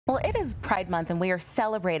Well, it is Pride Month, and we are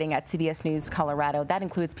celebrating at CBS News Colorado. That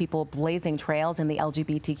includes people blazing trails in the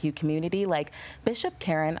LGBTQ community, like Bishop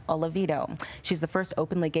Karen Oliveto. She's the first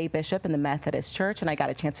openly gay bishop in the Methodist Church, and I got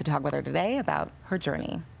a chance to talk with her today about her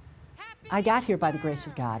journey. I got here by the grace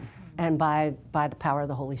of God and by the power of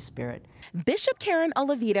the Holy Spirit. Bishop Karen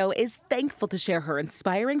Oliveto is thankful to share her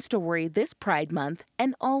inspiring story this Pride Month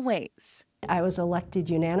and always. I was elected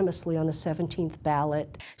unanimously on the 17th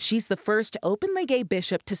ballot. She's the first openly gay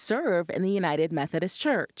bishop to serve in the United Methodist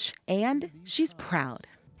Church, and she's proud.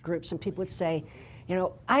 Groups and people would say, you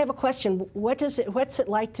know, I have a question. What's it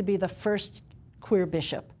like to be the first queer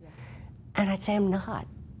bishop? And I'd say, I'm not.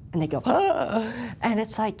 And they go, oh. And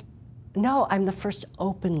it's like, no, I'm the first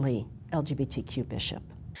openly LGBTQ bishop.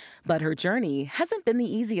 But her journey hasn't been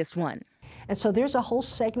the easiest one. And so there's a whole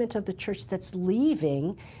segment of the church that's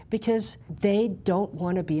leaving because they don't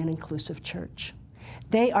want to be an inclusive church.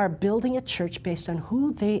 They are building a church based on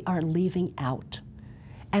who they are leaving out.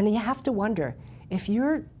 And you have to wonder, if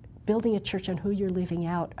you're building a church on who you're leaving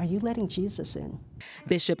out, are you letting Jesus in?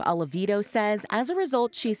 Bishop Oliveto says as a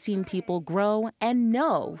result, she's seen people grow and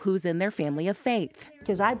know who's in their family of faith.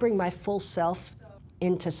 Because I bring my full self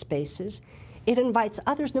into spaces, it invites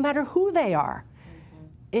others, no matter who they are.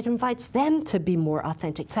 It invites them to be more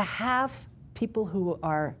authentic. To have people who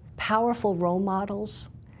are powerful role models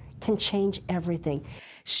can change everything.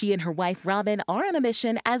 She and her wife, Robin, are on a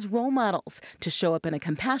mission as role models to show up in a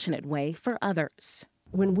compassionate way for others.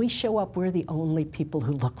 When we show up, we're the only people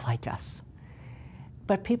who look like us.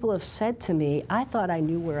 But people have said to me, I thought I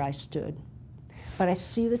knew where I stood. But I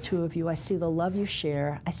see the two of you, I see the love you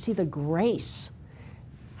share, I see the grace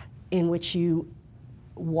in which you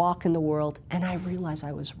walk in the world, and I realize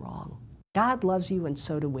I was wrong. God loves you, and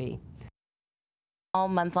so do we. All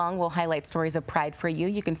month long, we'll highlight stories of pride for you.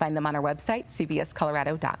 You can find them on our website,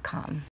 cbscolorado.com.